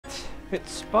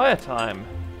It's Spire time.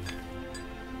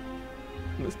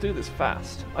 Let's do this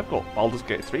fast. I've got Baldur's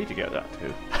Gate 3 to get that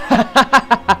to.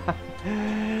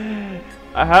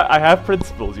 I have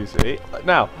principles, you see.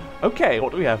 Now, okay,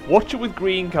 what do we have? Watcher with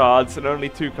green cards and only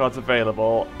 2 cards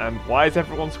available. And why is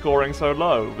everyone scoring so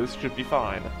low? This should be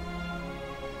fine.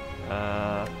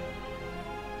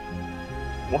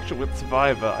 Watcher with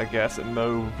Survivor, I guess, and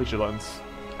no Vigilance.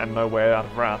 And no way out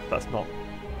of Wrath. That's not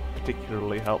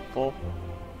particularly helpful.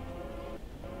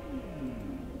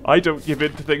 I don't give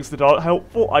in to things that aren't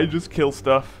helpful, I just kill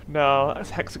stuff. No, that's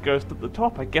Hexaghost at the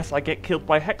top. I guess I get killed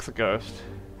by Hexaghost.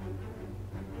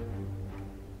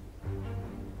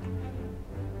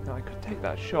 Now, I could take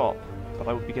that shot, but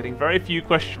I would be getting very few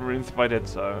question runes if I did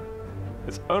so.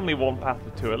 There's only one path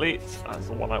with 2 elites, that's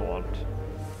the one I want.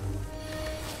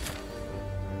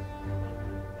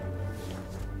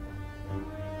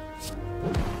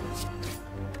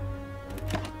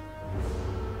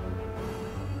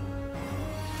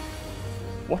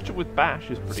 Watcher with Bash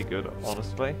is pretty good,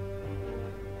 honestly.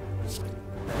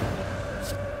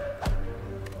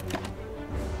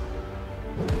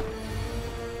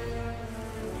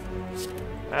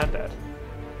 And dead.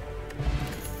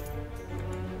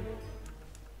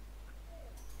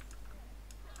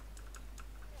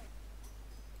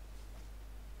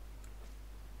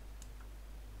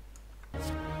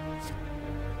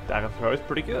 Dagger throw is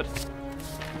pretty good.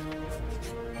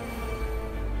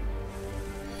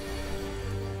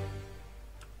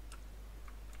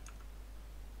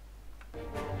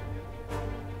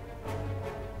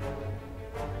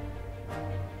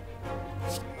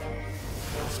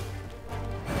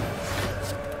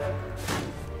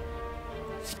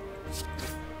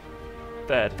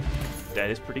 Dead. Dead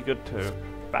is pretty good too.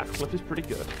 Backflip is pretty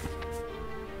good.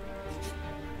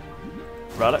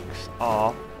 Relics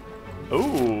are...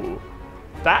 Ooh!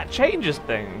 That changes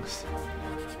things!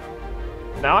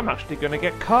 Now I'm actually going to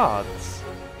get cards.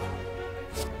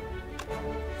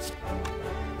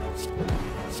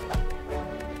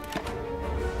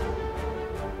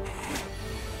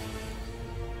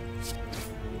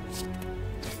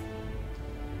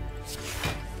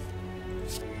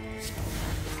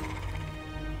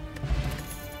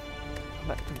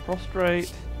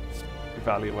 Prostrate,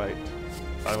 evaluate.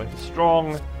 Evaluate is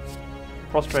strong.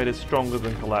 Prostrate is stronger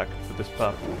than collect for this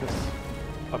purpose.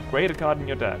 Upgrade a card in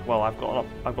your deck. Well, I've got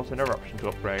an eruption to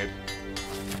upgrade.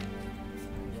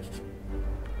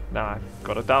 Now I've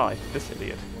got to die. This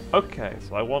idiot. Okay,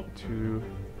 so I want to.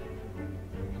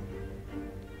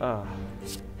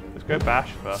 Let's go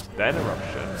Bash first, then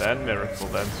Eruption, then Miracle,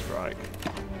 then Strike.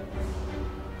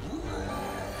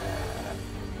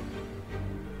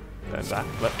 Then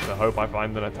Backflip to hope I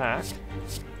find an attack.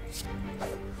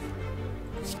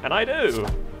 And I do!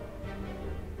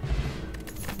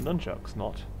 Nunchucks,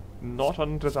 not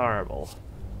undesirable.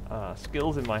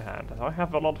 Skills in my hand.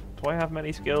 Do I have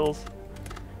many skills?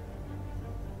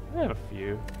 I have a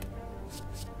few.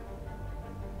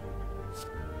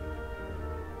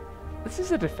 This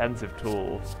is a defensive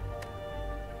tool.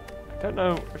 I don't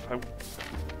know if I...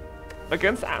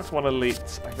 Against Act 1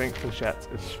 elites, I think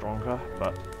Flechette is stronger,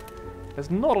 but there's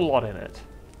not a lot in it.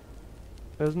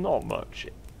 There's not much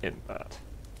in that.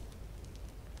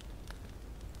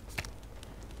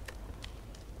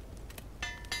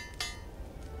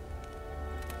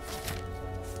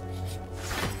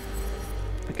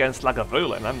 Against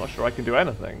Lagavulin, I'm not sure I can do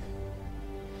anything.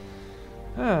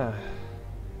 Now,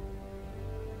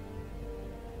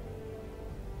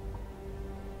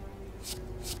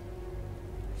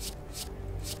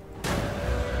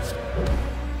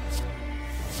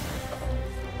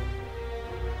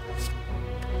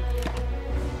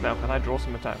 can I draw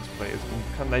some attacks, please? And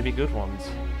can they be good ones?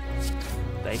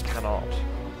 They cannot.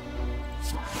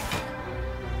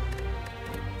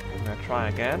 I'm gonna try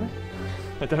again.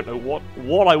 I don't know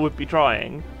what I would be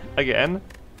trying again.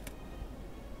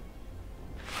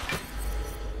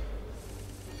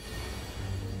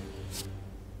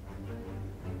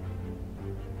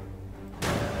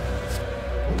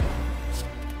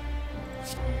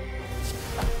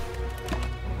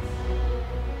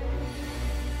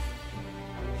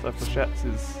 So Flechette's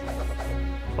is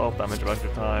 12 damage a bunch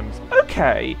of times.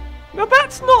 Okay, now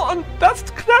that's not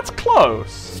that's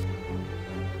close.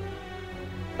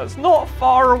 That's not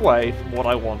far away from what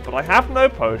I want, but I have no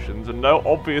potions and no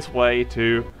obvious way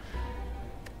to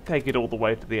take it all the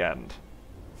way to the end.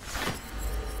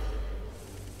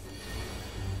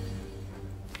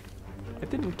 I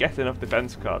didn't get enough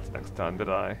defense cards next time, did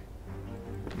I?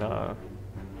 No.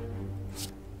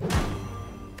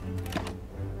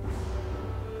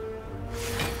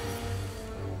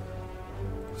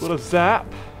 Will a zap?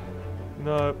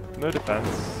 No, no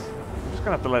defense. just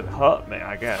gonna have to let it hurt me,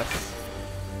 I guess.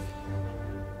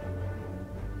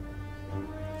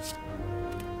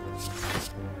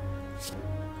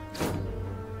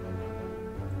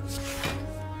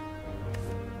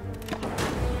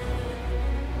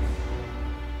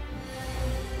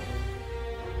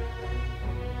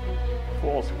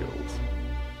 Four skills.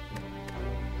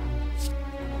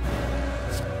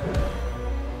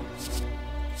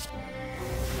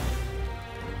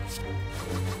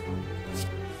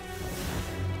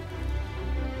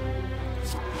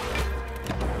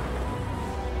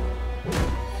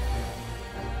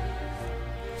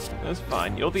 That's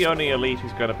fine. You're the only elite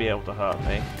who's going to be able to hurt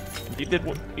me.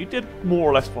 You did more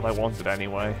or less what I wanted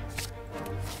anyway.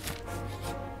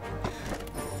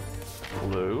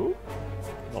 Blue.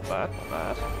 Not bad, not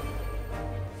bad.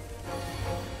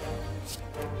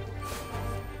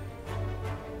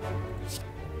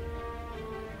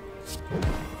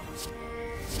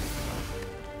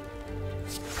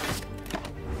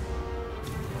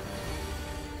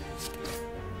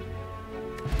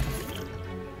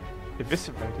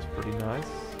 Eviscerate is pretty nice.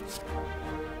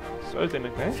 So is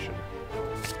Indignation.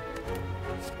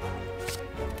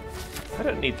 I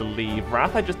don't need to leave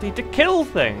Wrath, I just need to kill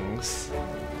things!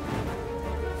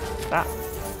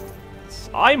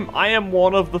 I am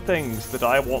one of the things that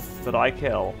I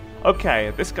kill.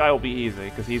 Okay, this guy will be easy,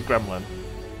 because he's Gremlin.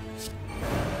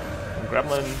 And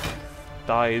Gremlin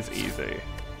dies easy.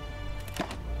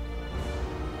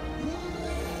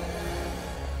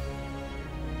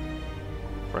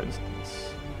 For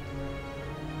instance.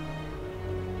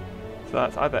 So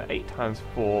that's either 8 times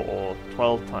 4 or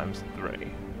 12 times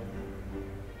 3.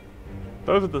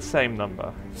 Those are the same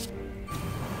number.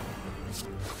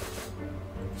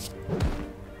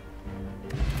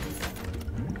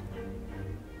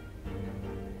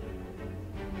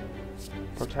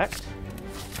 Protect.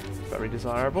 Very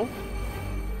desirable.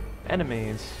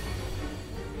 Enemies.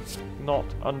 Not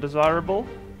undesirable.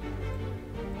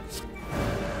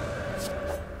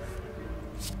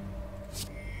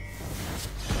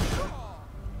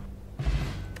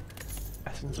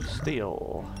 Essence of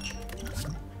Steel.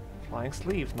 Flying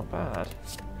Sleeves, not bad.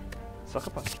 Sucker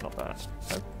Punch, not bad.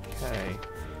 Okay.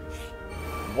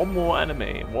 One more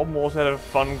enemy. One more set of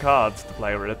fun cards to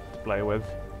play with.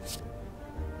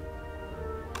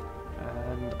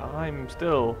 And I'm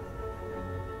still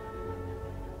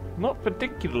not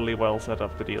particularly well set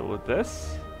up to deal with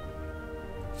this.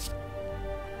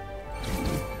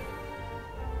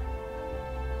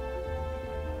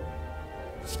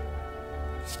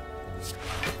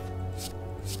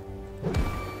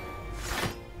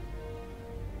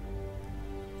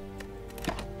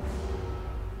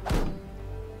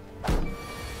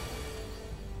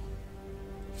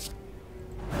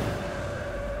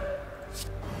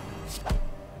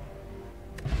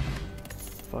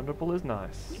 Vulnerable is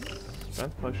nice.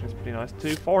 Strength Potion is pretty nice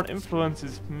too. Foreign Influence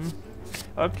is...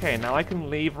 Okay, now I can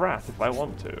leave Wrath if I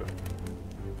want to.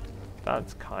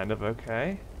 That's kind of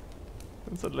okay.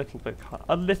 It's a little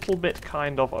bit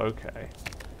kind of okay.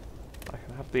 I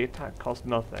can have the attack cost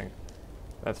nothing.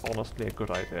 That's honestly a good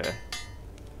idea.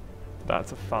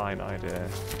 That's a fine idea.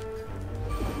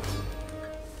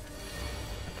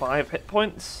 5 hit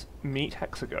points, meet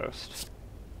Hexaghost.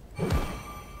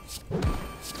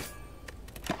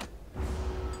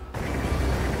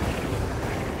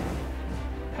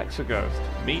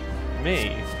 Hexaghost, meet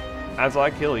me as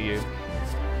I kill you.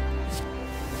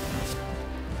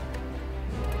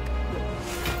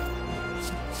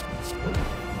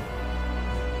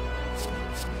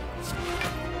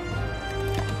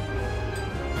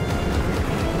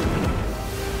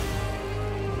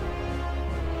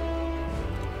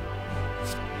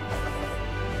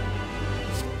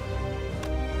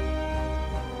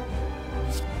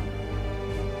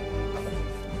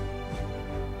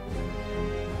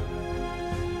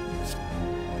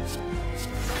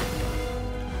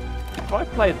 If I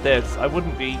played this, I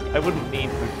wouldn't need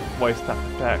to waste that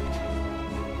protect.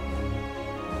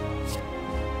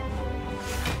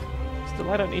 Still,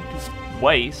 I don't need to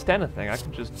waste anything. I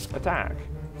can just attack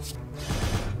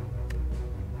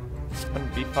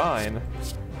and be fine.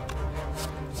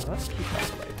 Let's keep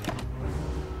that later.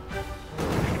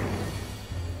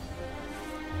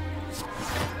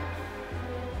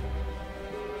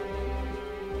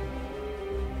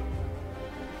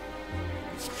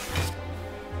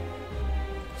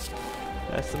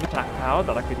 There's some attack power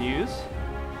that I could use.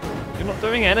 You're not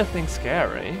doing anything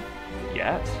scary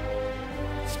yet.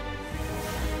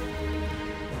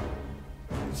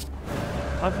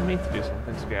 Time for me to do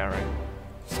something scary.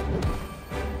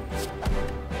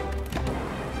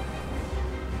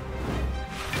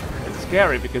 It's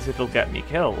scary because it'll get me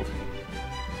killed.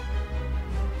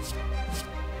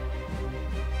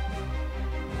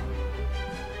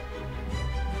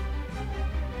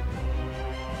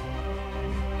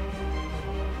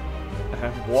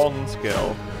 have one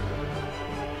skill.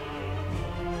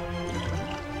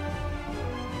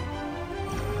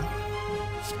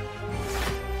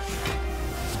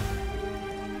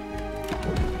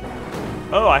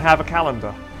 Oh, I have a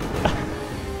calendar.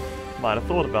 Might have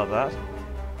thought about that.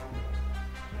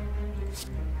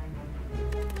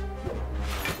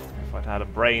 If I'd had a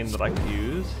brain that I could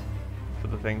use for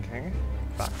the thinking.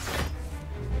 Back.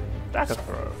 Dagger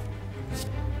throw.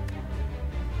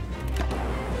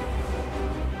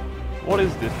 What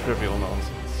is this trivial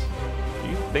nonsense? Do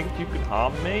you think you could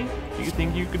harm me? Do you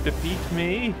think you could defeat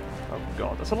me? Oh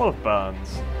god, that's a lot of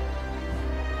burns.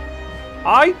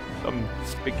 I am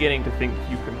beginning to think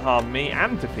you can harm me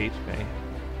and defeat me.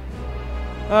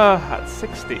 That's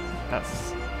 60.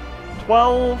 That's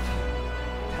 12,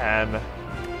 10, and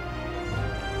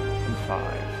 5.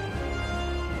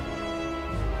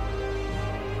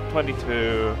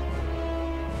 22.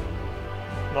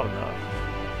 Not enough.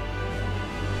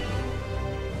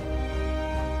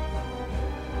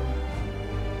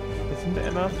 Isn't it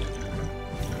enough?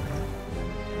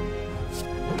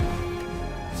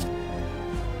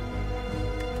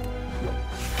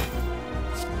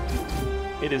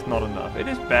 It is not enough. It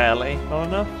is barely not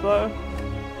enough, though.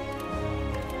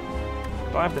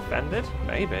 Could I have defended?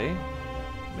 Maybe.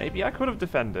 Maybe I could have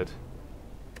defended.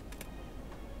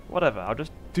 Whatever, I'll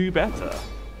just do better.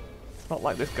 It's not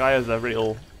like this guy is a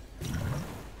real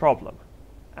problem.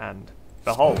 And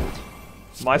behold,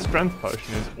 my strength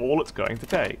potion is all it's going to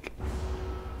take.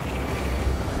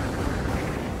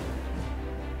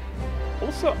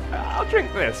 Also, I'll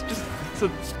drink this, just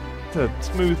to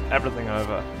smooth everything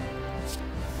over.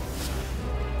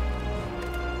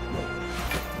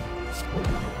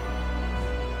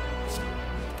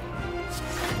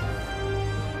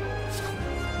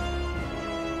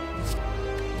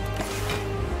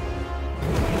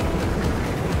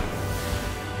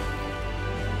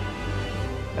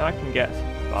 Now I can get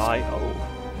by. Oh.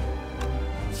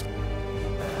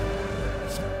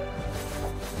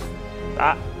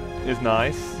 That is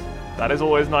nice. That is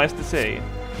always nice to see.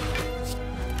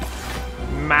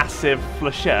 Massive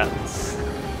flechettes.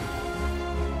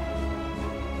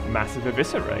 Massive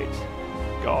eviscerate.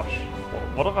 Gosh,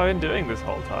 what have I been doing this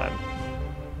whole time?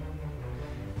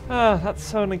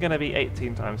 That's only going to be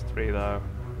 18 times 3 though.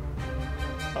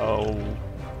 Oh,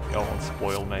 go on,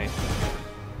 spoil me.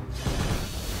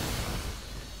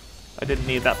 I didn't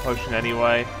need that potion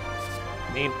anyway.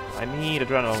 I need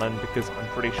adrenaline because I'm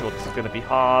pretty sure this is going to be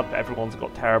hard. Everyone's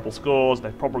got terrible scores.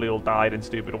 They've probably all died in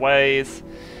stupid ways.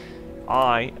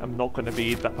 I am not going to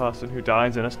be that person who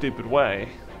dies in a stupid way.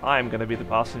 I am going to be the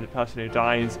person who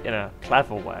dies in a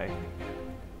clever way.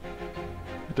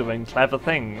 Doing clever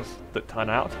things that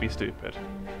turn out to be stupid.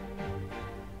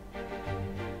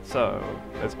 So,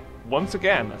 there's once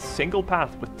again a single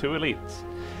path with 2 elites.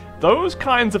 Those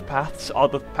kinds of paths are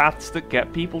the paths that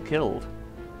get people killed.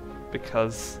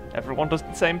 Because everyone does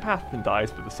the same path and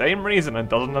dies for the same reason and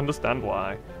doesn't understand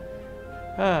why.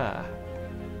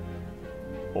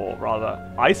 Or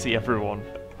rather, I see everyone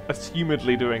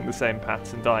assumedly doing the same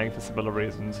paths and dying for similar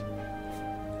reasons.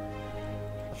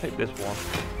 I'll take this one.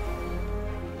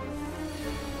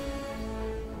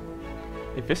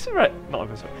 Eviscerate? Not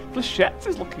eviscerate. Flechettes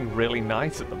is looking really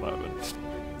nice at the moment.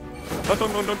 Donk,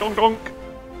 donk, donk, donk, donk.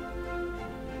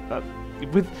 That,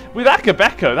 with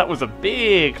Akabeko, that was a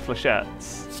big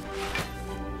flechettes.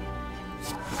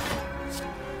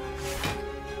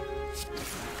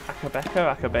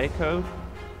 Akabeko.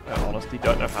 I honestly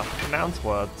don't know how to pronounce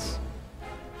words.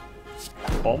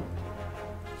 Bomp.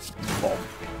 Bomp.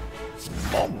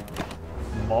 Momp.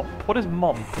 Momp. What is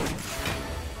momp?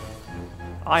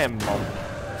 I am momp.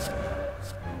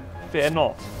 Fear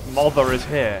not, Mother is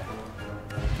here.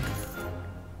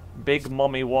 Big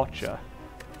mommy watcher.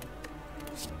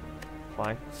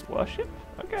 Fine. Worship?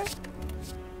 Okay.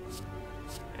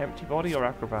 Empty body or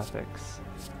acrobatics?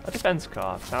 A defense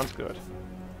card. Sounds good.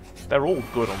 They're all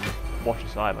good on Watcher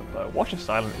Silent, though. Watcher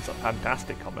Silent is a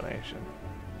fantastic combination.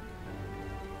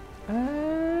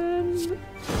 And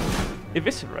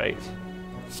Eviscerate,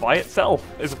 by itself,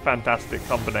 is a fantastic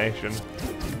combination.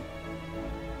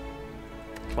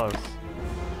 Close.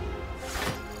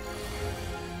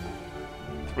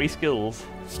 3 skills.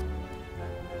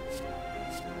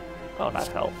 Oh, that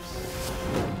helps.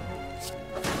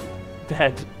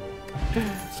 Dead.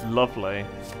 Lovely.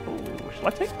 Ooh, shall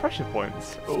I take pressure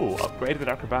points? Ooh, upgraded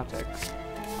acrobatics.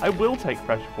 I will take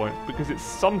pressure points because it's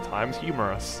sometimes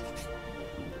humorous.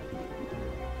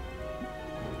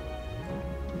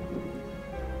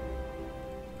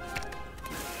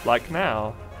 Like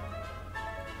now.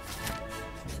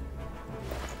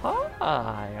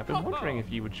 Hi, I've been wondering if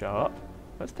you would show up.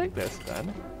 Let's take this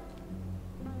then.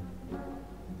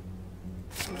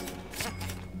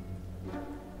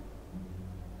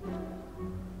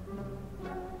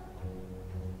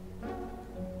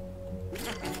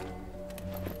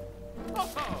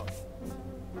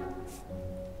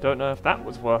 Don't know if that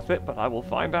was worth it, but I will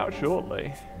find out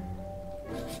shortly.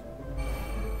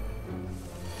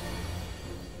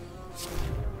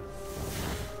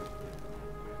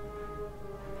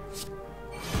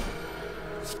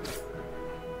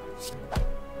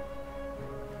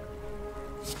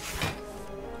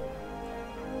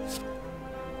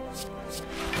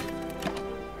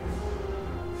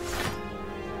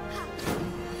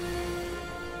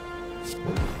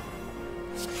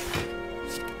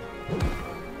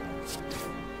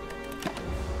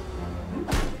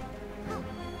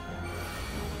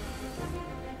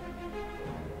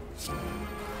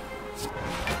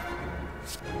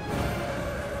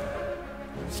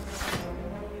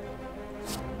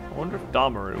 I wonder if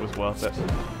Damaru was worth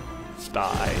it.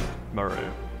 Die, Maru.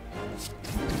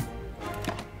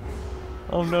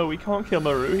 Oh no, we can't kill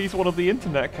Maru, he's one of the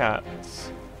internet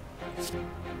cats.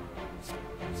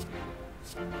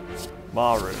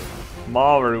 Maru.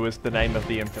 Maru is the name of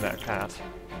the internet cat.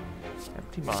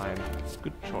 Empty mind.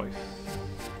 Good choice.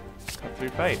 Cut through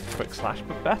fate. Quick slash,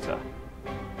 but better.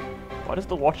 Why does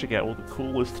the Watcher get all the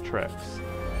coolest tricks?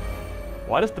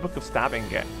 Why does the Book of Stabbing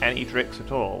get any tricks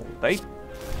at all?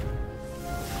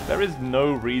 There is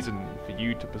no reason for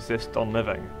you to persist on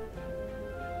living.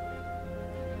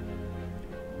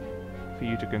 For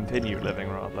you to continue living,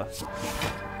 rather. Can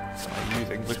I use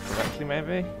English correctly,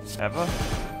 maybe? Ever?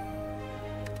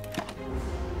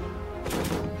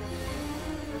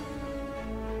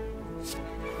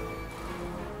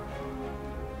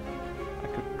 I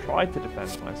could try to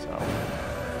defend myself.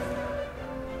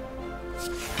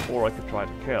 Or I could try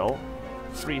to kill.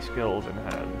 3 skills in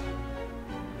hand.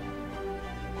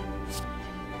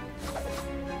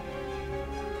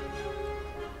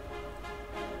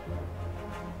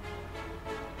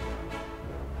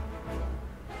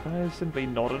 That is simply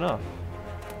not enough.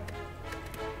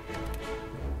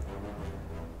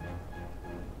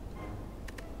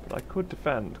 But I could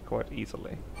defend quite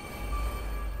easily.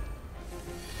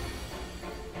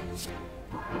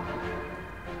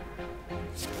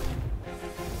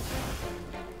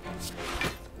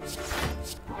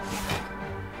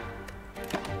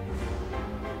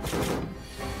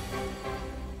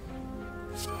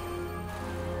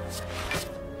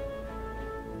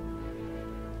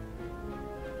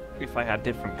 If I had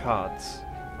different cards,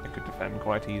 I could defend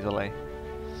quite easily.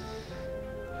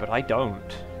 But I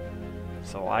don't,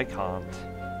 so I can't.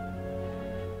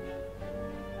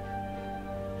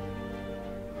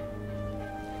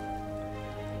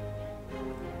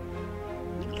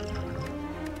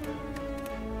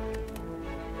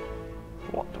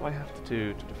 What do I have to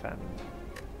do to defend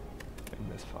in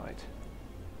this fight?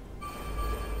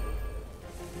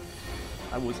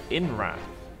 I was in Wrath.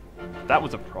 That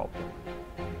was a problem.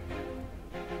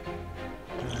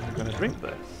 I'm gonna drink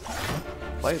this.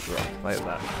 Play it rough, play it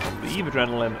that. Leave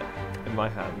Adrenaline in my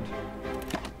hand.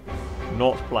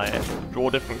 Not play it.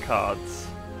 Draw different cards.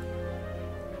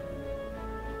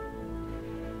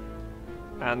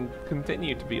 And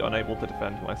continue to be unable to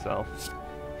defend myself.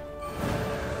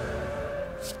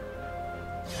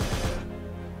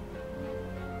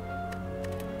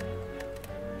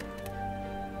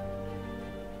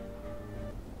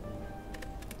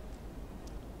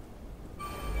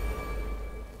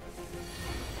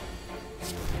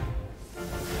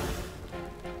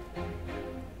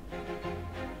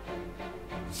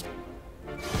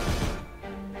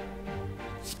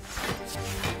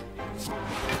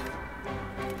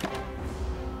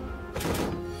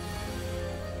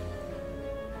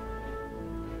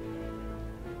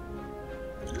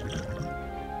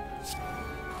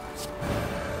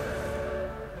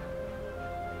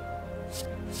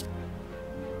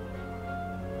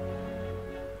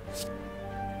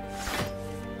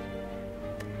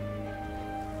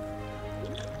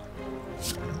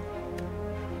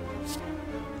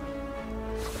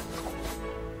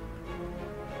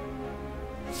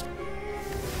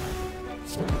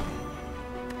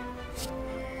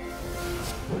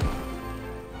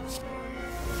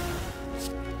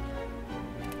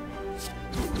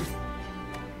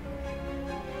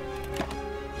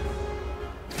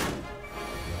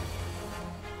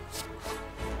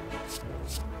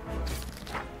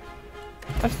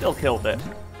 I still killed it.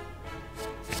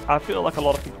 I feel like a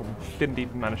lot of people didn't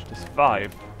even manage to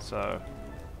survive, so...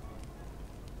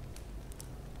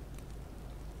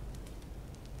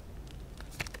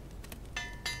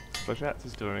 Flechette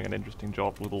is doing an interesting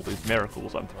job with all these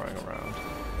miracles I'm throwing around.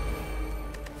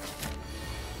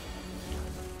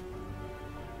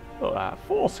 Look at that,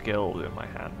 4 skills in my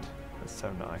hand. That's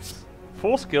so nice.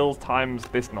 4 skills times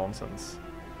this nonsense.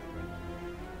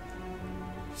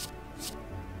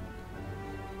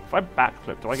 If I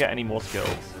backflip, do I get any more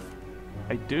skills?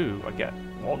 I do. I get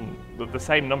the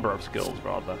same number of skills,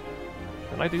 rather.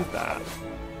 Then I do that.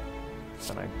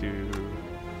 Then I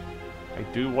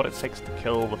do what it takes to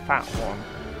kill the fat one.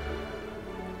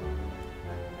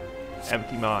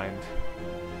 Empty mind.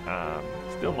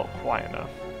 Still not quite enough.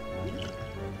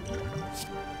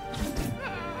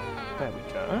 There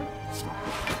we go.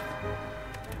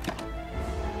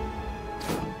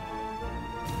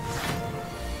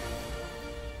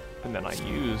 And then I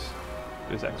use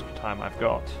this extra time I've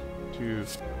got to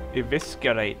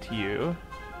eviscerate you.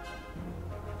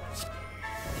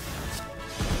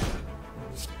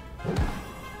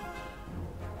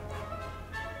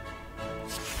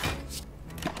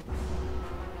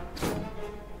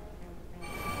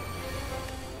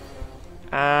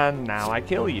 And now I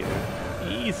kill you.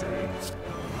 Easy.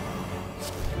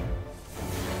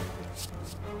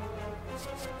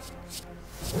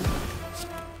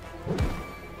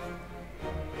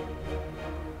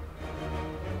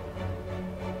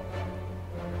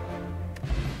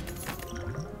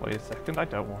 Wait a second, I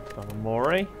don't want another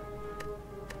Mori.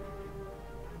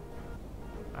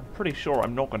 I'm pretty sure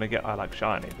I'm not going to get I like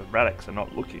shiny. The relics are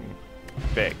not looking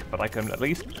big, but I can at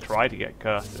least try to get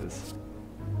curses.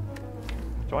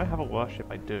 Do I have a worship?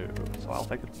 I do, so I'll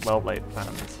take a well-laid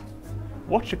plans.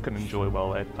 Watcher can enjoy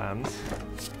well-laid plans.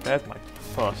 There's my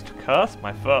first curse,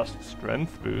 my first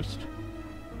strength boost.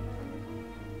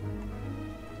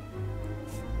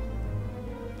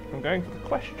 I'm going for the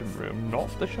question room,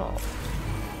 not the shop.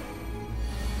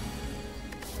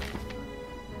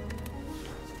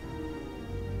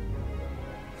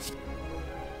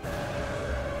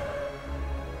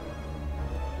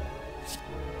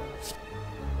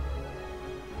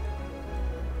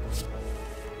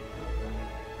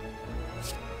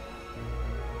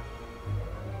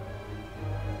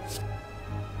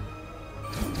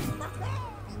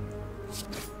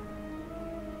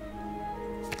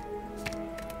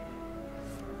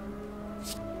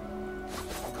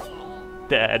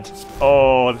 Dead.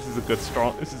 Oh, this is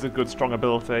a good strong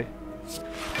ability.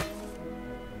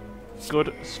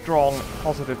 Good, strong,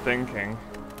 positive thinking.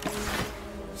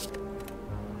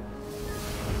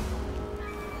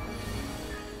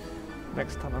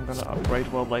 Next time I'm gonna upgrade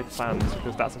well-laid plans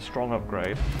because that's a strong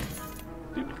upgrade.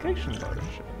 Duplication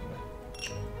potion.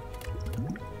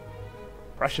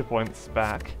 Pressure points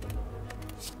back.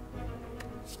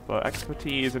 But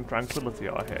expertise and tranquility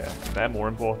are here. They're more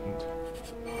important.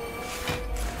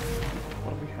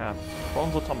 What do we have?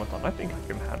 Bronze Automaton. I think I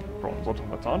can handle Bronze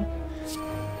Automaton.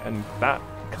 And that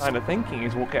kind of thinking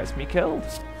is what gets me killed.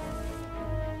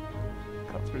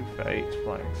 Cut through fate,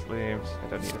 flying sleeves. I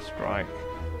don't need a strike.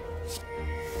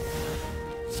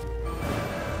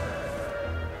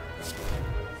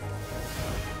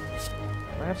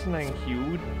 I have something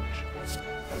huge.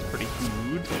 That's pretty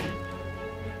huge.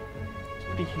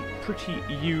 It's pretty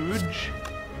huge.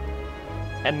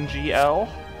 NGL.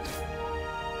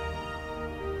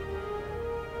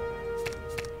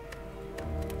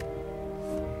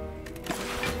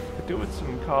 I do with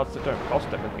some cards that don't cost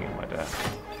anything in my deck.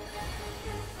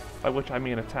 By which I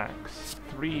mean attacks.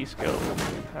 3 skills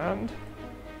in hand.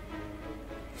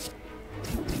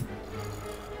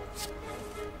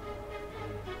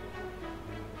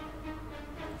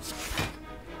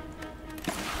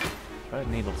 That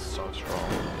needle's so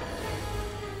strong.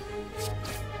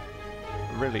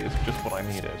 It really is just what I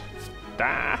needed.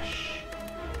 Dash!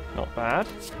 Not bad.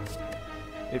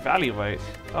 Evaluate.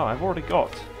 Oh, I've already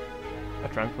got a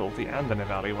Tranquility and an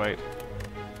Evaluate.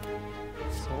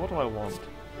 So what do I want?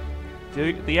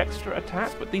 The extra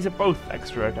attack? But these are both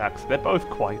extra attacks. They're both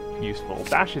quite useful.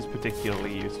 Dash is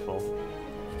particularly useful.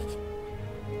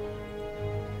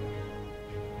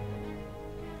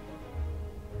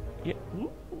 Yeah.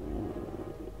 Ooh.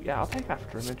 Yeah, I'll take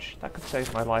After Image. That could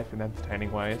save my life in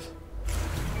entertaining ways.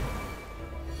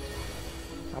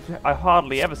 I've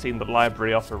hardly ever seen the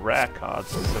library offer rare cards,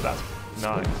 so that's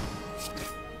nice.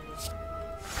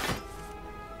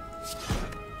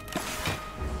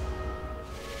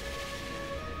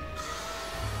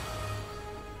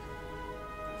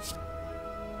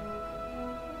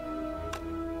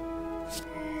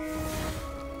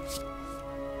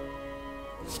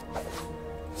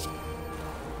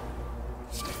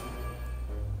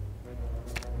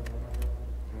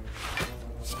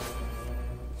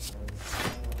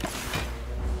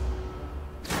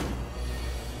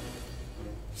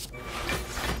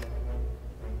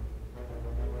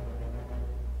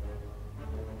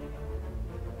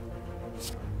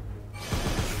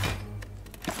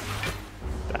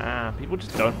 People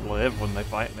just don't live when they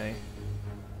fight me.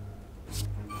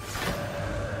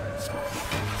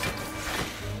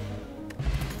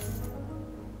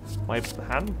 Waves the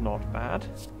hand, not bad.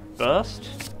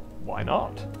 Burst? Why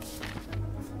not?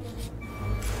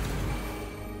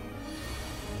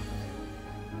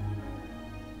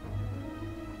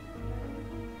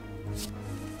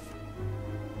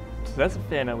 So there's a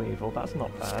fear no evil, that's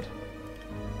not bad.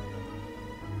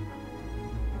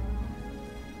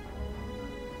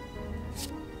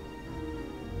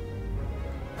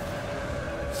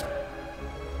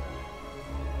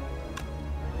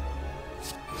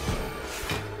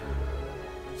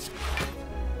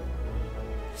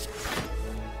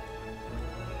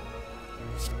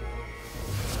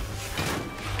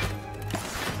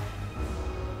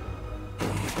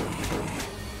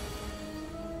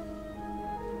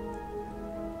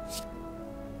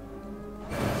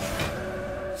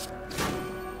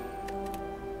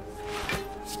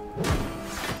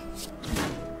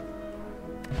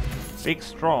 Big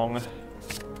strong.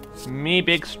 Me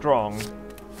big strong.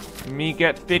 Me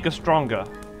get bigger stronger.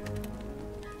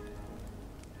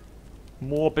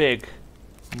 More big.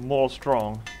 More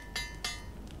strong.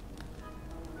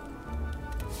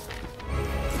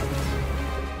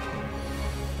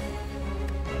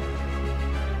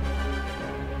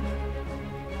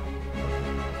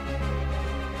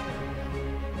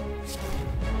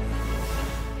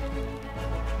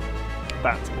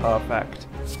 That's perfect.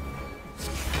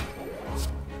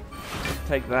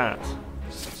 Take that.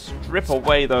 Strip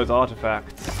away those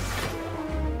artifacts.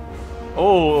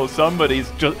 Oh, somebody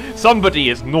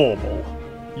is normal.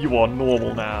 You are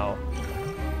normal now.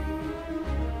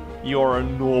 You are a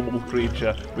normal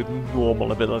creature with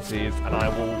normal abilities, and I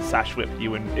will sash whip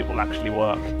you and it will actually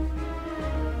work.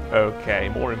 Okay,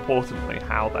 more importantly,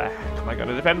 how the heck am I going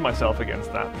to defend myself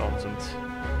against that nonsense?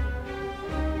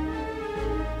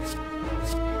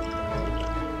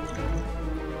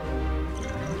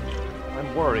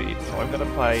 Worried, so I'm gonna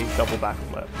play double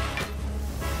backflip.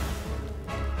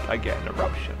 I get an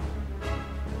eruption.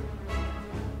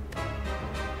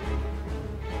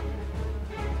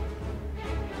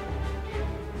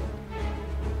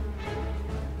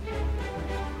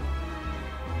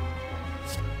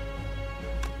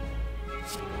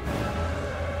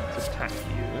 Let's attack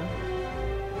you.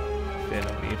 Fear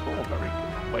no evil, very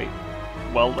good. Wait,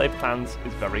 well-laid plans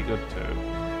is very good too.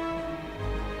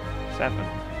 7.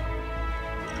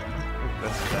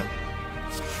 This then.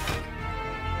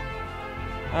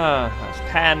 That's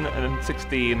 10 and then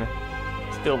 16.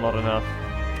 Still not enough.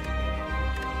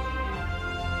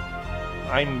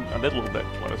 I'm a little bit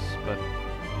close, but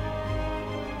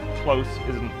close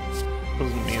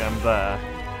doesn't mean I'm there.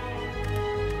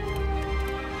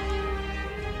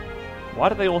 Why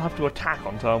do they all have to attack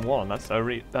on turn 1?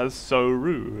 That's so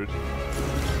rude.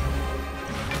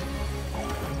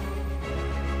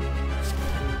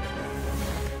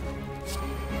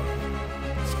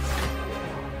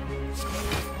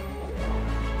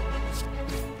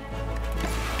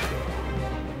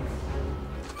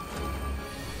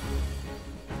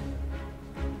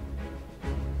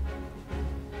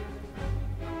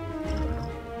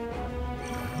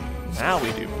 Now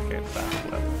we duplicate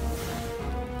backflip.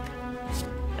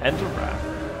 Enter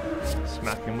Wrath.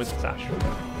 Smack him with Sash Whip.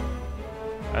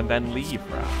 And then leave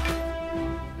Wrath.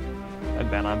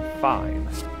 And then I'm fine.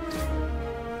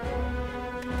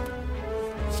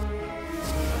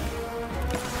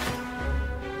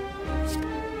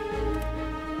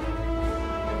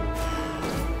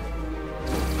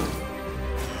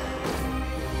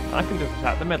 I can just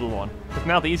attack the middle one. Because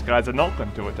now these guys are not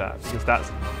going to attack, because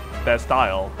that's their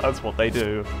style. That's what they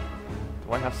do.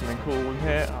 Do I have something cool in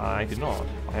here? I do not.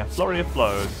 I have Flurry of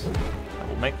Blows. I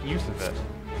will make use of it.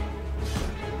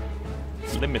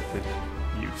 Limited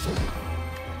use.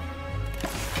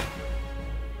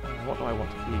 What do I want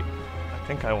to keep? I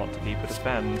think I want to keep a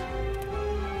Defend.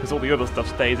 Because all the other stuff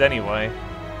stays anyway.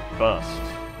 Burst.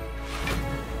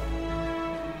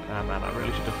 Ah man, I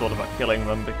really should have thought about killing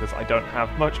them because I don't have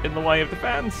much in the way of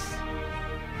defense.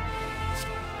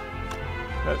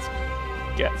 Let's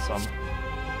get some.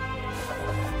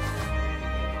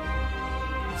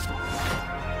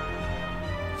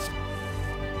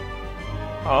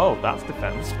 Oh, that's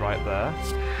defense right there.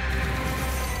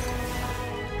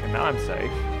 And now I'm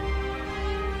safe.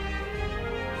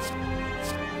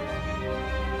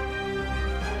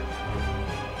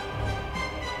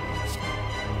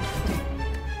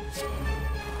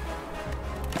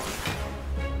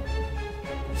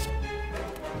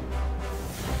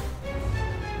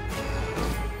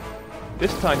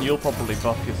 This time you'll probably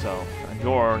buff yourself, and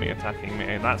you're only attacking me,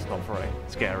 and that's not very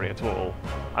scary at all.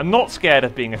 I'm not scared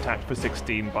of being attacked for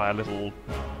 16 by a little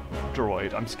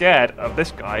droid. I'm scared of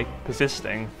this guy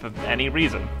persisting for any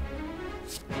reason.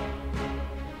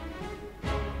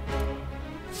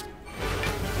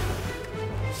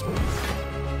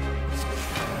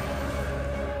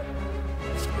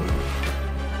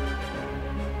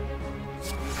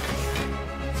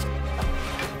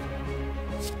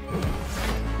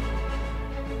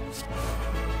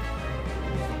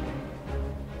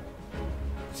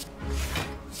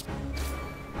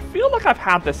 I feel like I've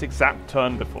had this exact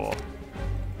turn before.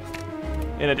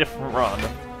 In a different run.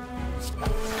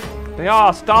 They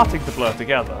are starting to blur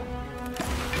together.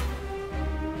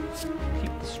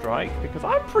 Keep the strike, because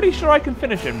I'm pretty sure I can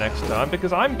finish him next turn,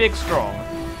 because I'm big strong.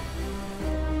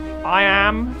 I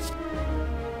am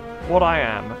what I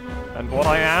am. And what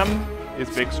I am is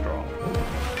big strong.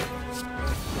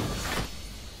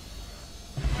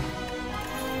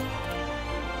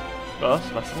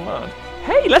 First, lesson learned.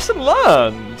 Hey, lesson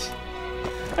learned!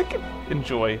 I could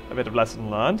enjoy a bit of lesson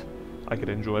learned. I could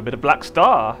enjoy a bit of Black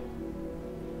Star.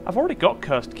 I've already got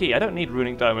Cursed Key. I don't need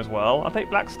Runic Dome as well. I'll take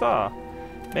Black Star.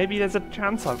 Maybe there's a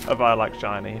chance of I like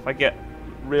Shiny if I get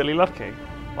really lucky.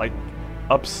 Like,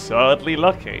 absurdly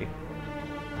lucky.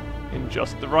 In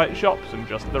just the right shops and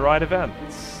just the right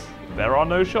events. There are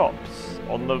no shops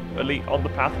on the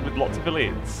path with lots of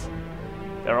elites.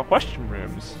 There are question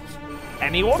rooms.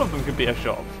 Any one of them could be a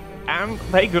shop. And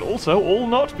they could also all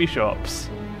not be shops.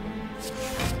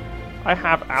 I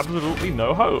have absolutely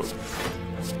no hope.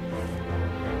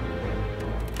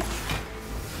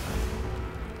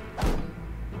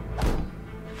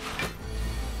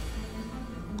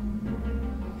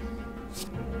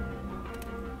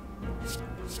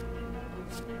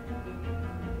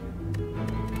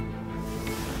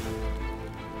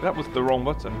 That was the wrong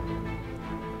button.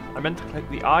 I meant to click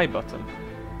the I button.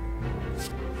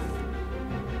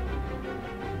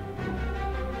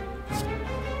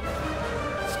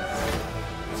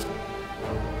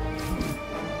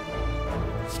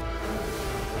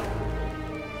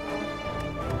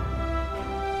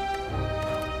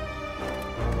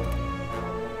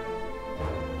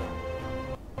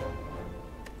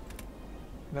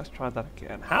 Let's try that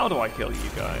again. How do I kill you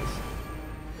guys?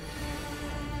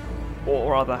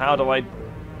 Or rather, how do I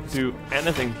do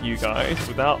anything to you guys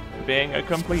without being a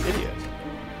complete idiot?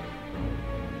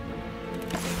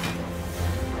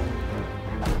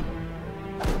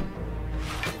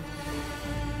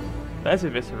 There's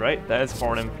Eviscerate, there's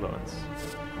Foreign Influence.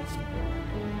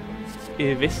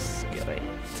 Eviscerate.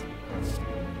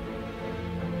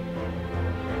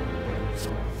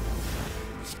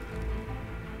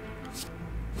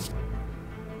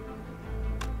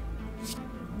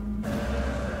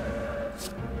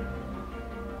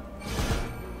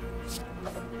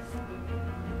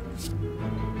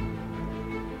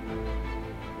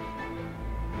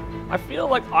 I feel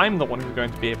like I'm the one who's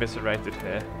going to be eviscerated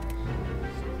here.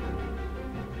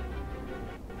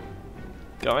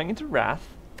 Going into Wrath,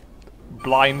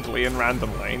 blindly and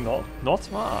randomly, not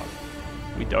smart.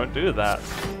 We don't do that.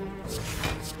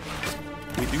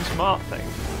 We do smart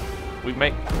things. We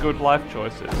make good life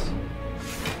choices.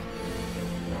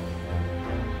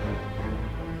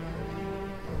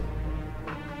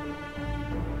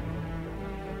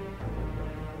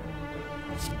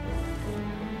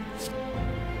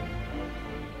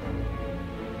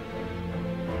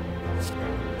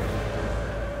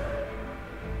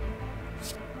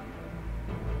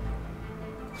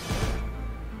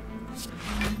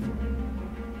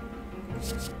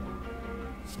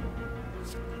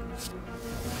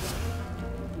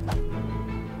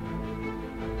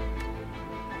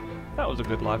 That was a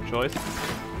good life choice.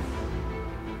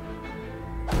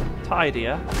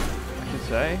 Tidier, I should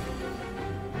say.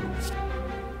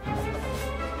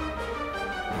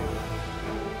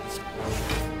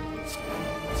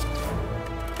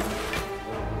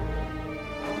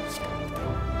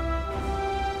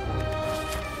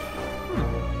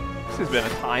 This has been a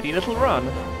tidy little run.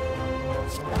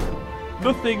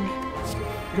 Nothing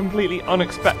completely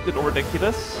unexpected or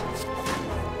ridiculous.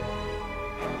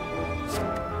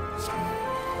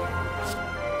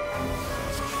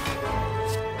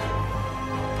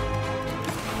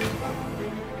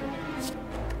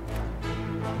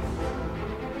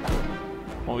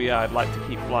 Oh yeah, I'd like to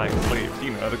keep flying sleeves.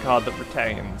 You know, the card that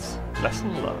retains.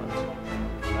 Lesson learned.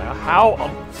 Now, how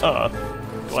on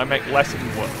earth do I make lesson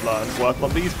learned work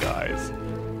on these guys?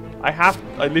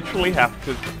 I literally have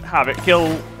to have it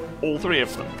kill all three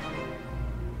of them.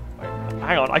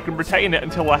 Hang on, I can retain it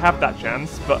until I have that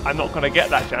chance, but I'm not going to get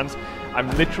that chance. I'm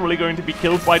literally going to be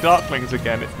killed by Darklings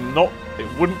again.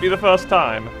 It wouldn't be the first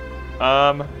time.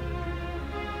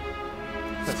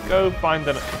 Let's go find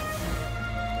a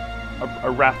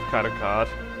wrath kind of card.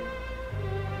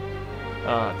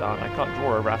 Ah, darn, I can't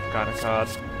draw a wrath kind of card.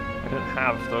 I don't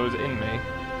have those in me.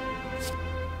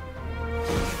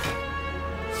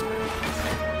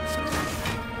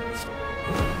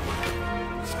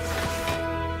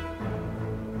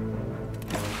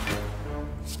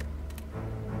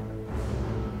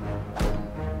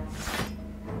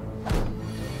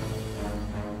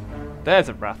 There's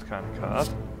a wrath kind of card.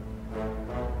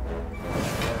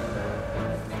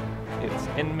 It's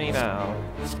in me now.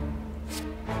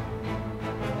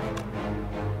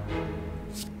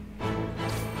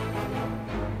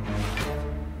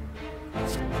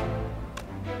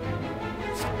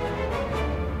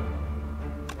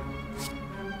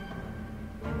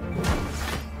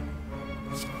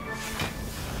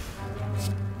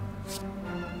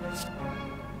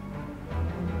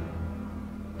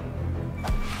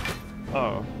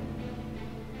 Oh.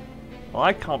 Well,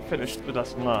 I can't finish the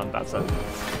Lesson Learned. That's a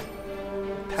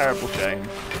terrible shame.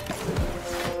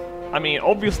 I mean,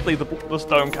 obviously the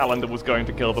stone calendar was going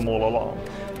to kill them all along.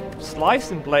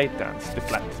 Slice and Blade Dance.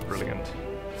 Deflect is brilliant.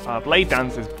 Blade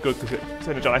Dance is good because it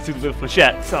synergizes with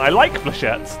flechettes, and I like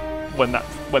flechettes when that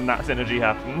synergy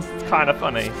happens. It's kind of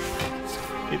funny.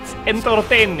 It's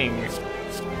entertaining.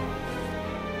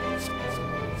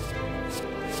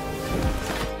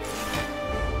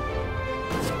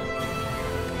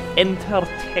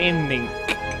 Entertaining.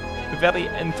 Very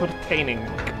entertaining.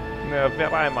 Now,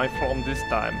 where am I from this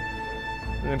time?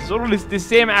 It's always the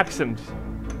same accent.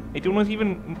 I do not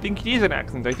even think it is an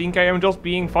accent. I think I am just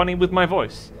being funny with my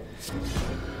voice.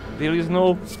 There is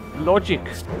no logic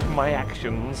to my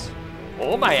actions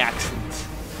or my accent.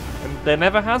 And there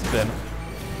never has been.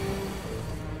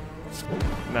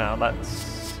 Now,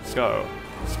 let's go.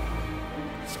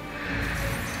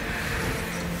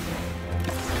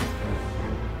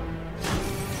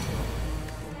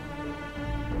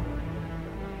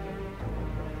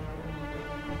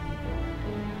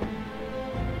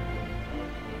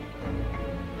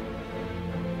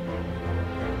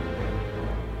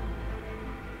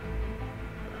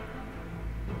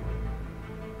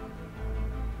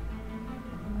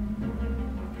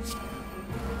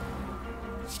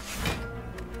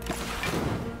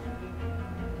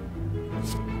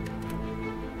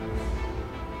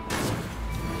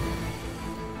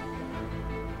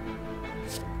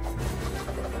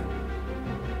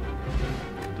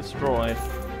 Destroyed.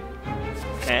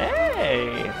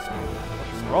 Hey!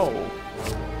 Let's roll.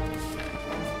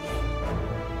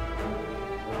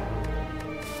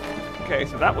 Okay,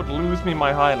 so that would lose me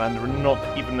my Highlander and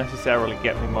not even necessarily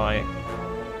get me my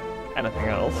anything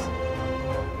else.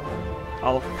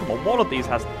 Come on, one of these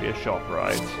has to be a shop,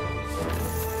 right?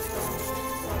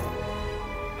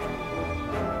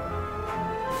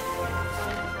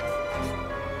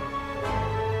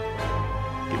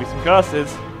 Give me some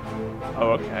curses.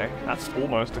 Oh, okay. That's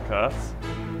almost a curse.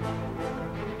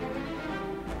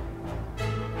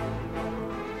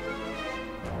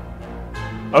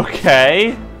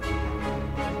 Okay.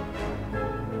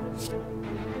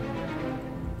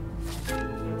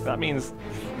 That means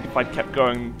if I'd kept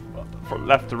going from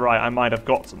left to right, I might have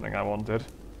got something I wanted.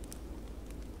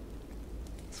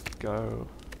 Let's go.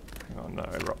 Hang on, no,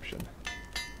 eruption.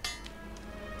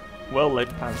 Well-laid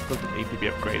plans doesn't need to be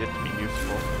upgraded to be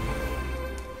useful.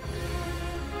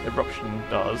 Eruption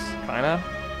does, kinda.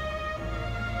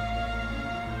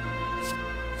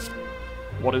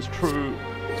 What is true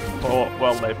for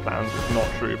well-laid plans is not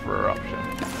true for eruption.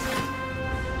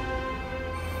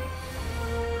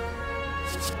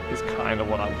 Is kinda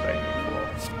what I was aiming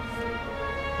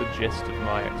for. The gist of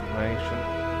my explanation.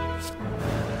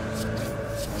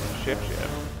 Shiv.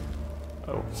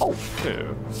 Oh, hold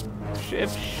two. Shiv.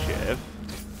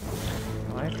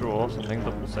 Can I draw something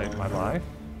that will save my life?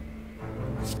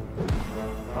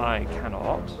 I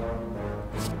cannot.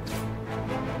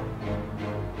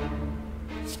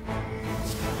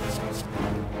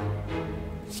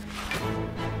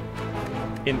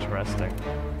 Interesting.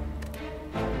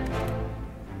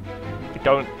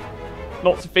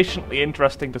 Not sufficiently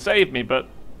interesting to save me, but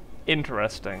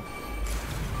interesting.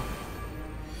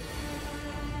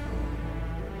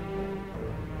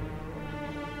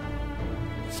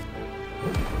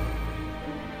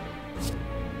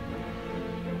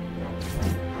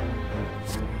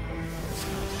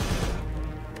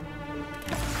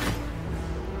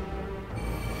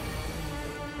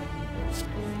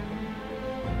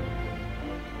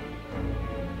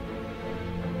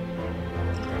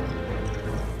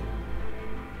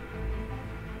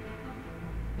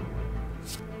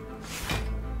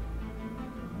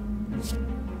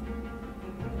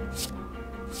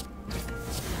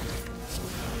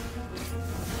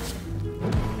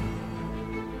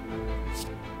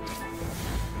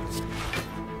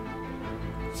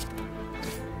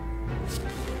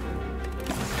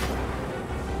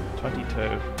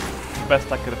 22.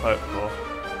 Best I could have hoped for.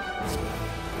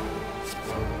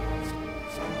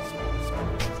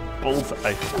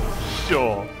 Bullseye.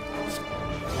 Sure.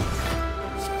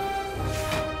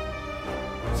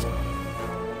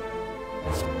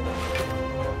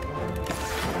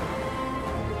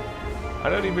 I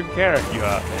don't even care if you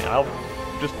hurt me. I'll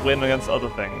just win against other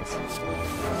things.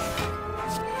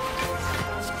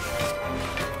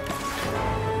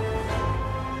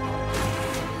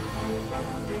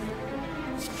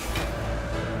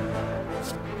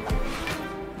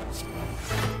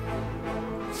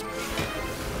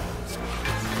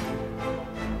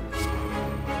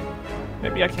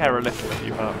 Maybe I care a little if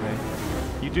you hurt me.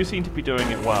 You do seem to be doing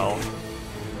it well.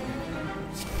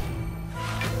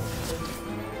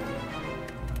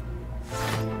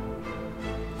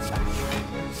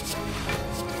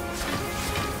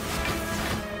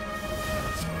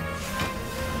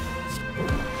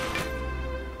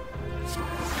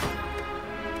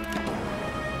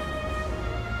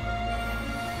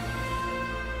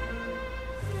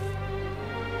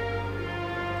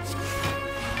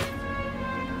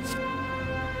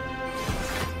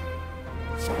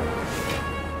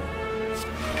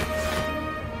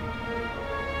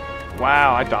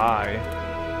 Wow, I die.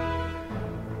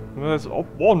 There's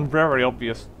one very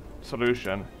obvious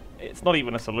solution. It's not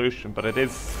even a solution, but it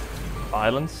is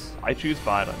violence. I choose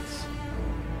violence.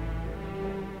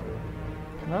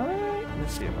 Can I?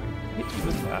 Let's see if I can hit you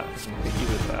with that. Hit you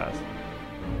with that.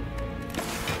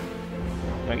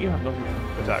 No, you have nothing to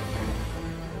protect me.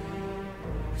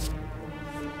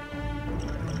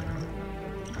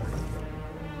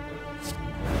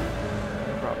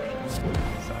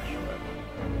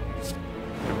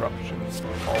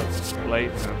 Pulse,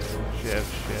 blatant,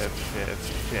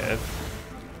 shiv.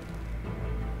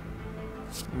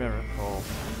 Miracle.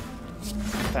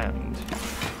 Defend.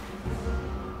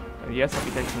 Yes, I'll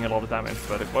be taking a lot of damage,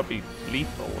 but it won't be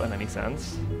lethal in any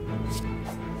sense.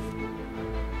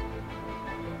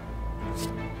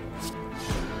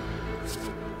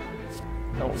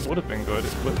 No, what would have been good,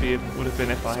 it would have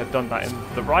been if I had done that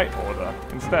in the right order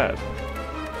instead.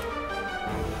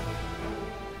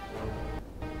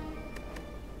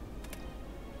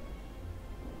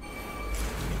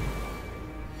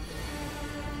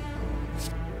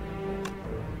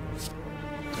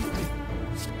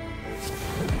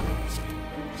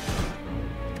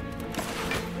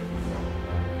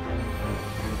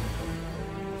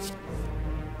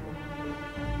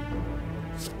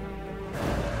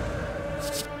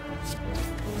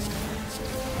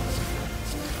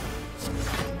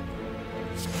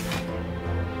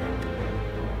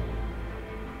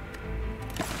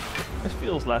 This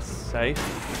feels less safe.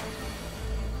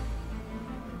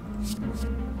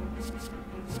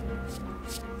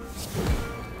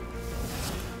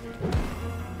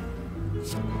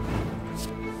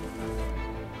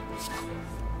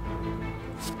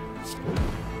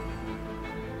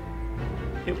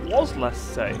 It was less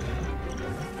safe.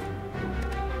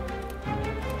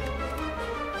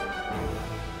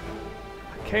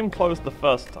 I came close the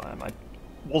first time. I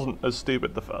wasn't as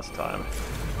stupid the first time.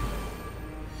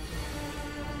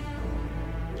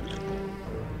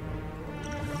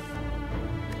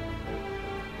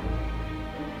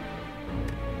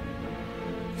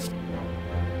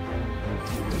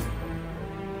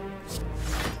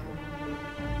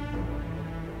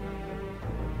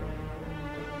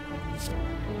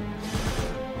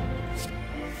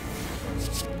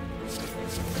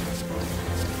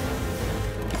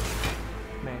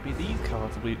 Maybe these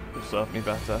cards will serve me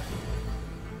better.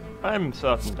 I'm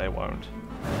certain they won't.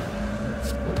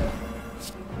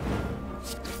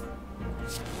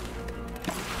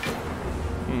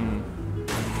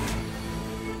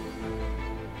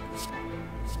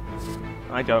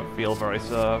 I don't feel very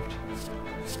served.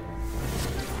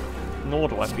 Nor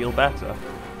do I feel better.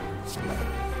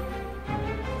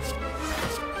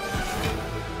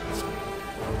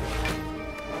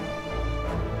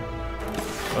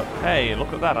 But hey,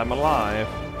 look at that, I'm alive.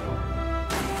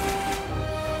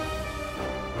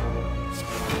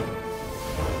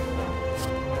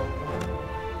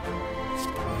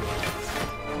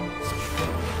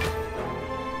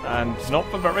 And not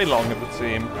for very long, it would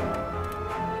seem.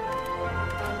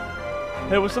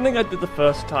 There was something I did the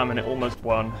first time and it almost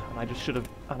won, and I just should have,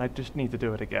 and I just need to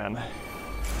do it again.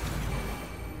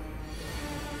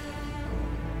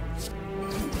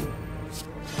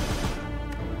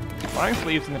 Flying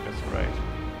Sleeves and Eviscerate.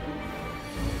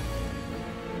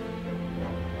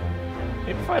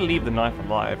 Maybe if I leave the knife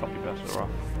alive, I'll be better off.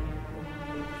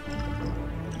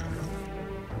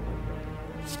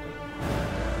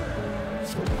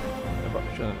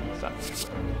 Deception,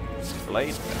 Savage,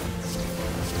 Blade Dance,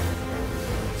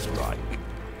 Strike,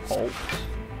 Halt,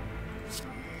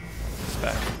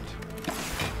 Effect.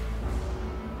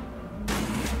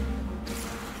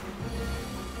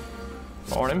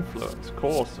 More Influence,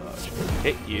 Core Surge,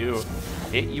 hit you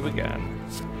again.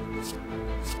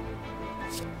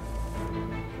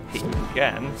 Hit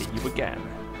you again.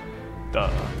 Duh.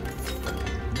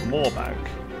 More bank.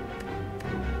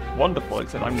 Wonderful,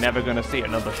 except I'm never going to see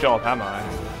another shop, am I?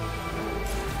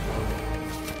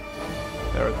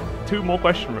 There are 2 more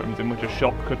question rooms in which a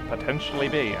shop could potentially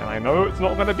be, and I know it's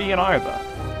not going to be in either.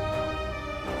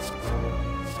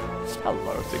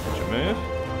 Hello, signature move.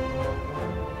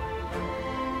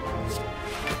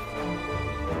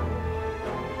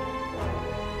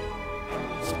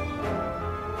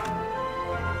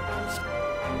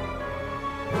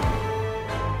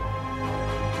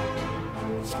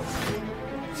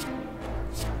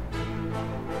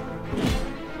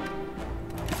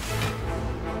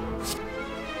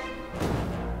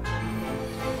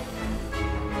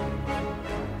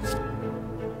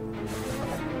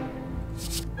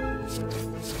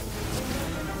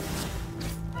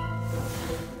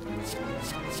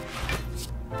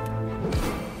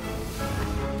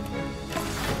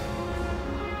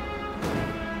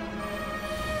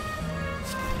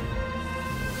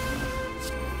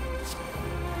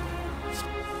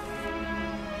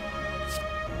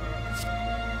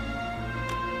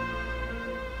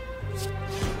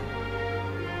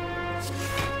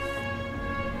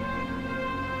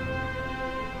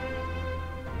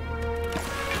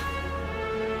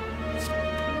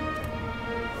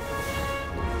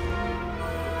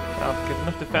 Now, to get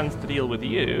enough defense to deal with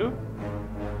you.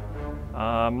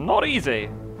 Not easy.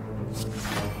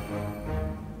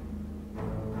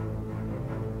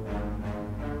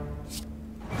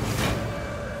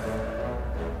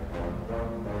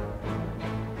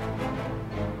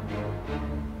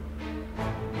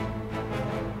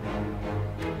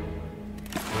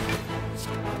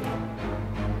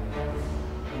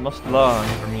 I must learn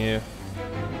from you.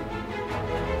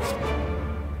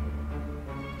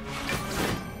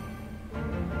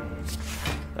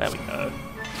 There we go.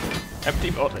 Empty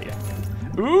body.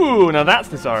 Ooh, now that's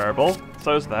desirable.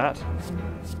 So's that.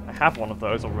 I have one of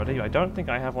those already. I don't think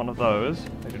I have one of those.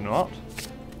 I do not.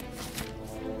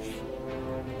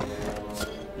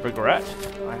 Regret.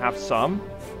 I have some.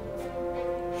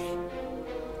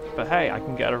 But hey, I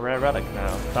can get a rare relic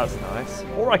now. That's nice.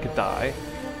 Or I could die.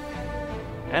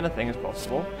 Anything is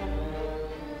possible.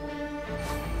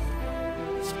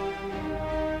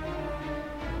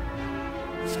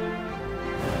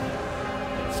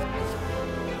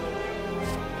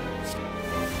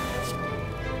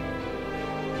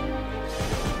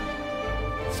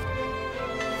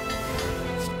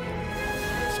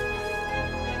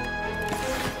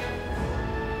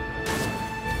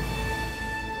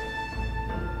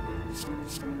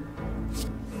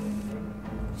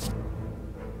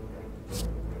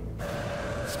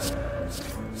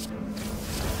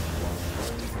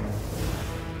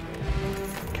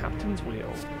 Captain's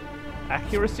Wheel.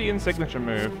 Accuracy and signature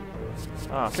move.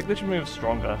 Ah, signature move's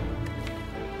stronger.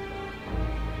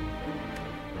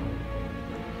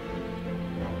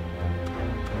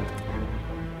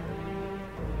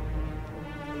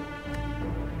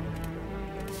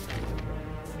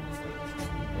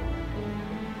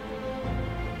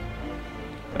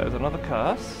 There's another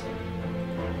curse.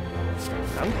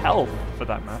 And health, for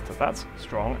that matter. That's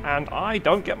strong. And I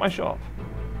don't get my shop.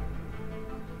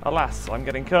 Alas, I'm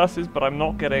getting curses, but I'm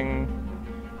not getting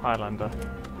Highlander.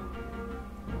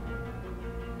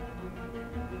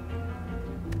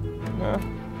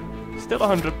 Still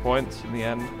 100 points in the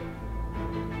end.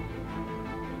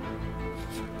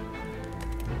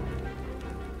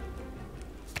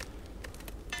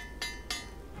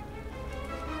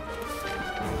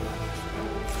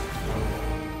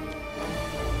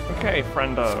 Okay,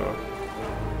 friendo.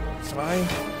 Can I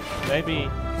maybe...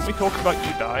 Can we talk about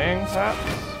you dying, perhaps?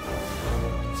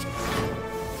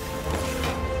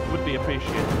 It would be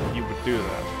appreciated if you would do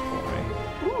that for me.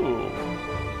 Ooh.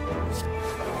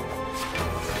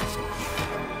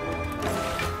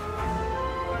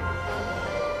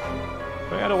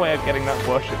 We had a way of getting that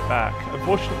worship back.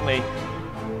 Unfortunately,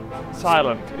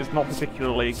 Silent is not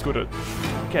particularly good at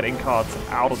getting cards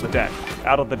out of the deck,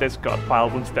 out of the discard pile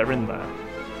once they're in there.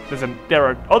 There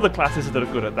are other classes that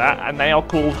are good at that, and they are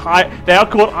called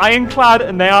Ironclad,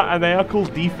 and they are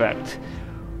called Defect.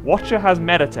 Watcher has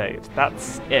Meditate.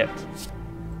 That's it.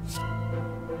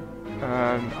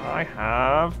 And I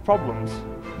have problems.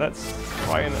 Let's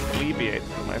try and alleviate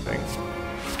them, I think.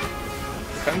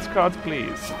 Defense cards,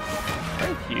 please.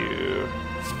 Thank you.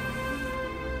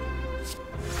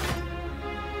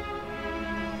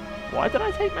 Why did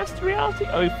I take Master Reality?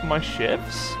 Oh, for my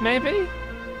shifts, maybe?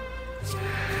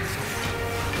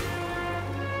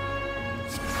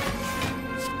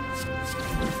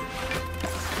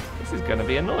 This is going to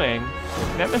be annoying.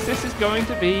 Nemesis is going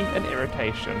to be an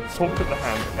irritation. Talk to the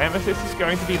hand. Nemesis is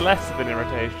going to be less of an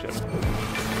irritation.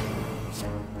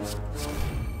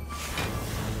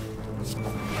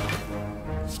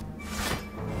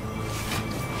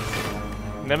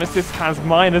 Nemesis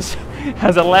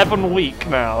has 11 weak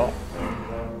now.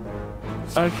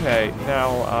 Okay,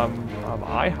 now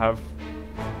I have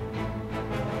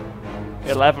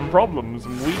 11 problems,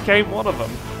 and weak ain't one of them.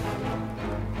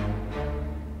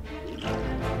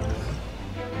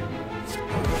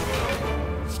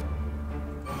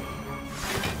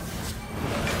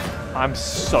 I'm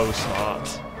so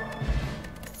smart.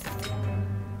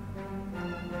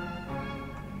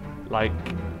 Like,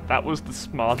 that was the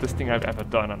smartest thing I've ever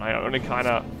done, and I only kind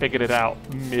of figured it out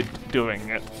mid-doing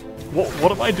it.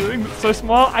 What am I doing that's so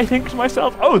smart? I think to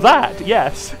myself, oh, that,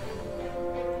 yes.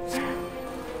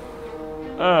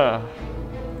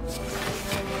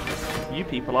 You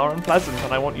people are unpleasant,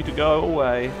 and I want you to go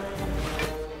away.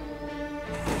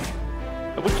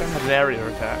 I wish I had an area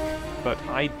attack, but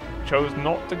I chose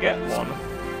not to get one.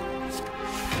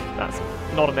 That's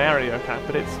not an area attack,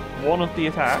 but it's one of the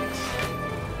attacks.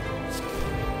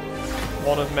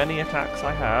 One of many attacks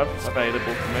I have available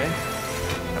to me.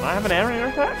 Can I have an area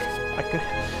attack? I could.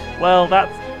 Well, that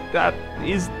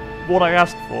is what I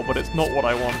asked for, but it's not what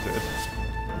I wanted.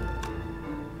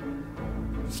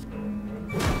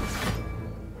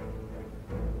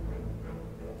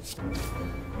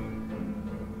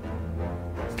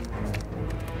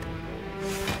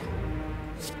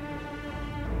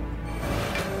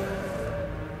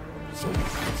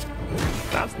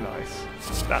 That's nice.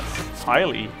 That's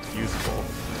highly useful.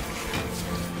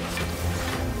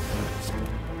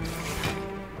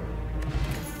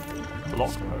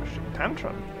 Block potion.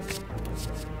 Tantrum.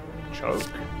 Choke.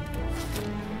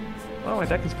 Well, my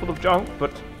deck is full of junk,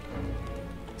 but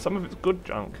some of it's good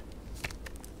junk.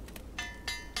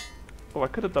 Oh, I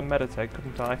could have done meditate,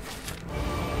 couldn't I?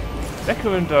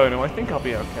 Deku and Dono, I think I'll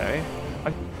be okay.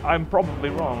 I'm probably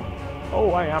wrong.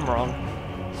 Oh, I am wrong.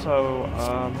 So,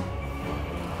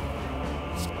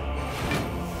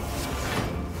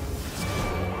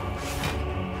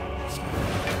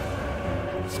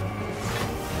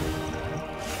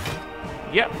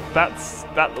 yep,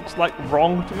 that looks like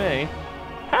wrong to me.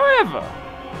 However,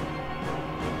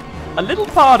 a little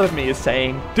part of me is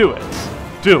saying, do it.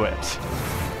 Do it.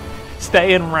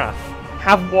 Stay in Wrath.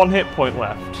 Have 1 hit point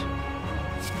left.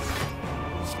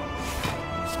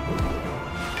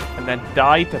 And then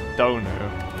die to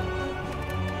Donu.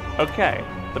 Okay,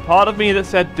 the part of me that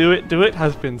said do it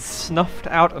has been snuffed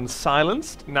out and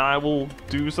silenced. Now I will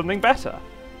do something better.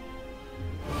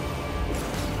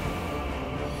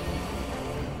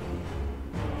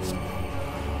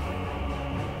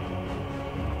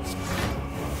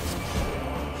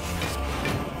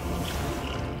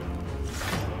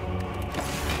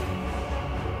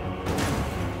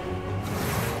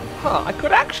 Huh, I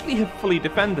could actually have fully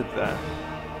defended there.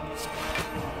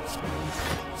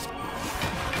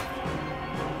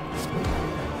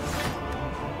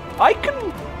 I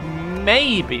can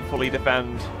maybe fully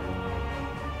defend.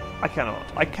 I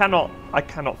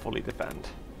cannot fully defend.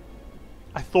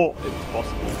 I thought it was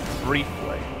possible,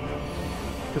 briefly.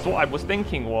 Because what I was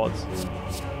thinking was,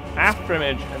 After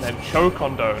Image and then choke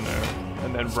on Donu,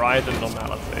 and then Rise in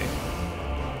Normality.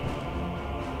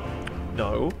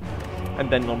 No. And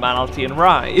then Normality and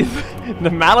Rise.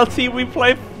 Normality we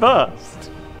play first.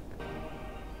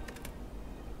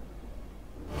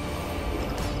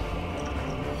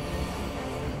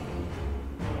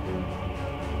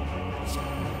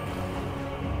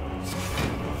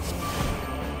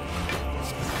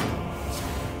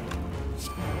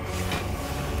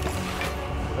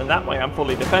 And that way I'm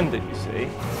fully defended, you see.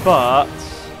 But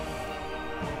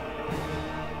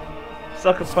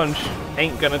Sucker Punch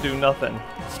ain't gonna do nothing.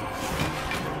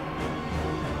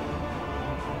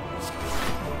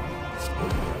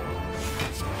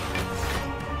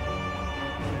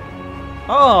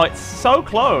 Oh, it's so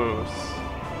close.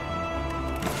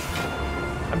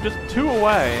 I'm just 2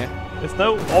 away. There's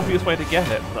no obvious way to get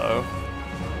it, though.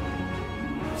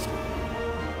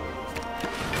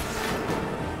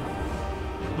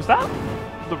 Was that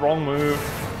the wrong move?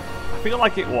 I feel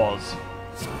like it was.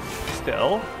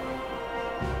 Still.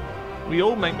 We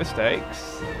all make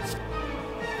mistakes.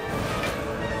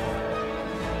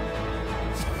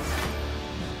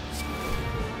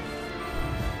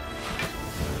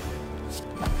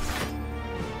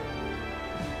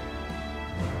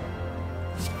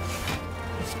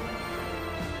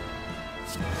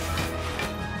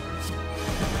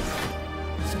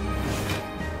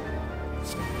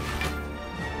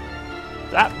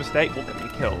 That mistake will get me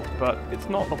killed, but it's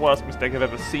not the worst mistake I've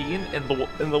ever seen in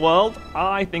the world.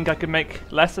 I think I can make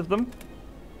less of them.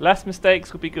 Less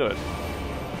mistakes would be good.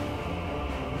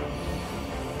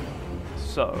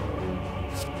 So...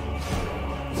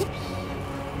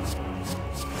 Oops.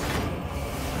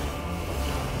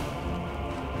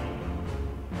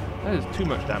 That is too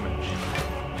much damage.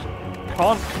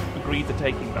 Can't agree to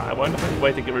taking that. I won't have any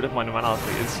way to get rid of my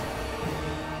normalities.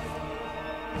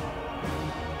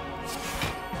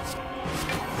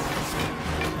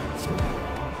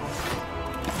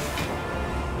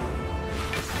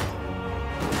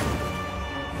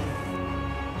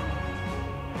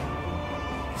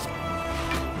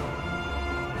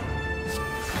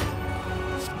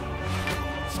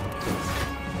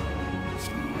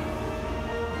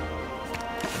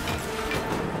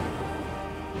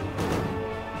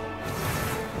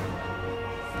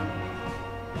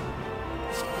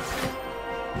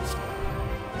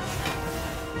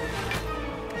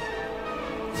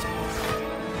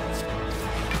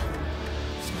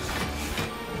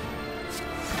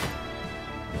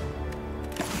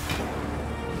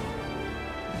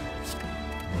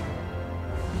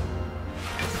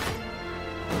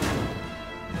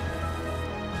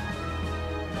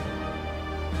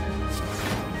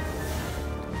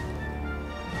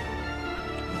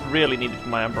 Really needed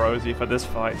my ambrosia for this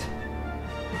fight.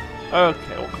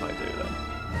 Okay, what can I do then?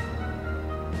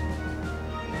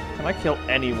 Can I kill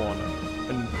anyone?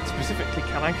 And specifically,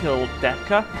 can I kill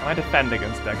Decker? Can I defend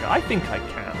against Decker? I think I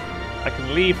can. I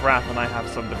can leave Wrath and I have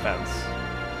some defense.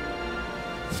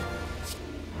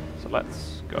 So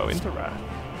let's go into Wrath.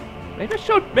 Maybe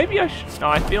I should. No,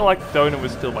 I feel like Donor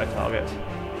was still my target.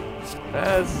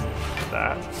 There's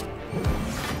that.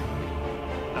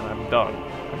 And I'm done.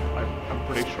 I'm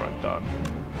pretty sure I'm done.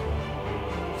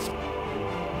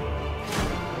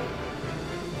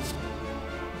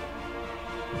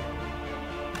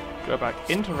 Go back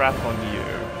into Wrath on you.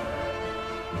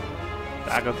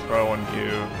 Dagger throw on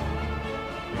you.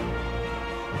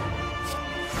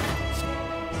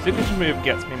 Signature move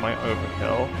gets me my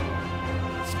overkill.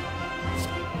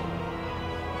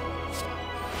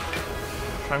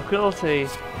 Tranquility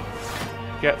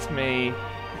gets me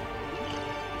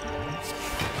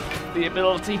the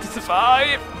ability to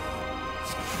survive.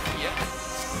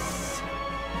 Yes.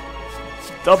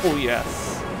 Double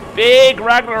yes. Big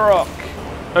Ragnarok.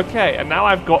 Okay, and now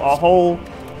I've got a whole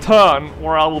turn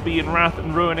where I will be in Wrath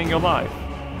and ruining your life.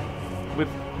 With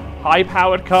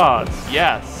high-powered cards.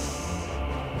 Yes.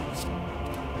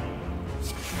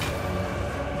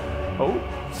 Oh.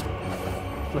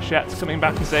 Flechette's coming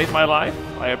back to save my life.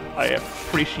 I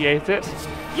appreciate it.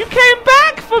 You came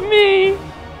back for me!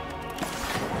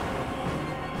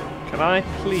 Can I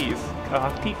please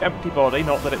keep empty body?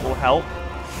 Not that it will help.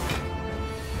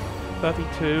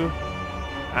 32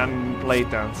 and blade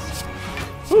dance.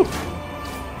 Whew.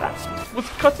 That was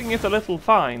cutting it a little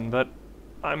fine, but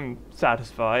I'm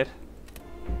satisfied.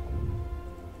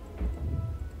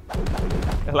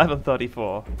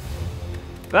 1134.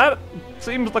 That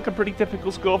seems like a pretty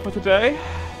typical score for today.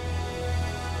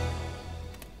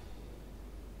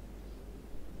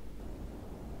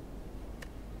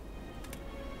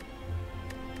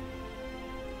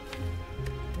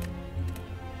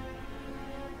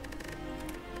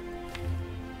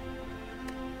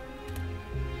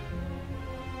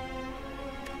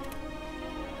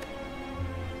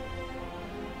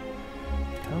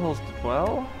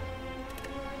 Well,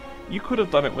 you could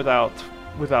have done it without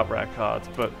rare cards,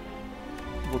 but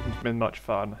it wouldn't have been much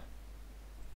fun.